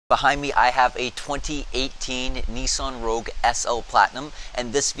Behind me, I have a 2018 Nissan Rogue SL Platinum,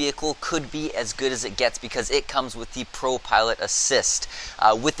 and this vehicle could be as good as it gets because it comes with the Propilot Assist.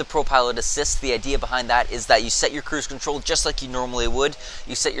 With the Propilot Assist, the idea behind that is that you set your cruise control just like you normally would.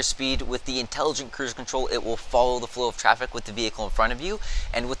 You set your speed with the intelligent cruise control. It will follow the flow of traffic with the vehicle in front of you,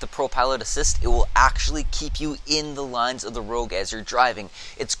 and with the Propilot Assist, it will actually keep you in the lines of the Rogue as you're driving.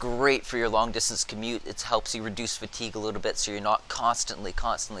 It's great for your long distance commute. It helps you reduce fatigue a little bit so you're not constantly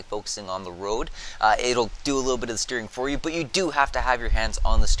focusing on the road. It'll do a little bit of the steering for you, but you do have to have your hands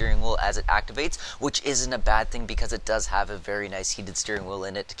on the steering wheel as it activates, which isn't a bad thing because it does have a very nice heated steering wheel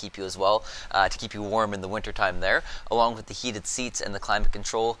in it to keep you as well, to keep you warm in the wintertime there, along with the heated seats and the climate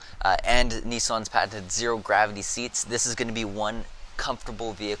control and Nissan's patented zero gravity seats. This is going to be one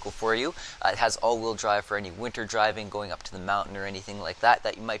comfortable vehicle for you. It has all-wheel drive for any winter driving, going up to the mountain or anything like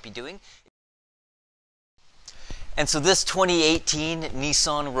that you might be doing. And so this 2018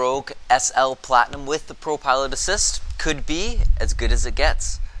 Nissan Rogue SL Platinum with the Propilot Assist could be as good as it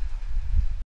gets.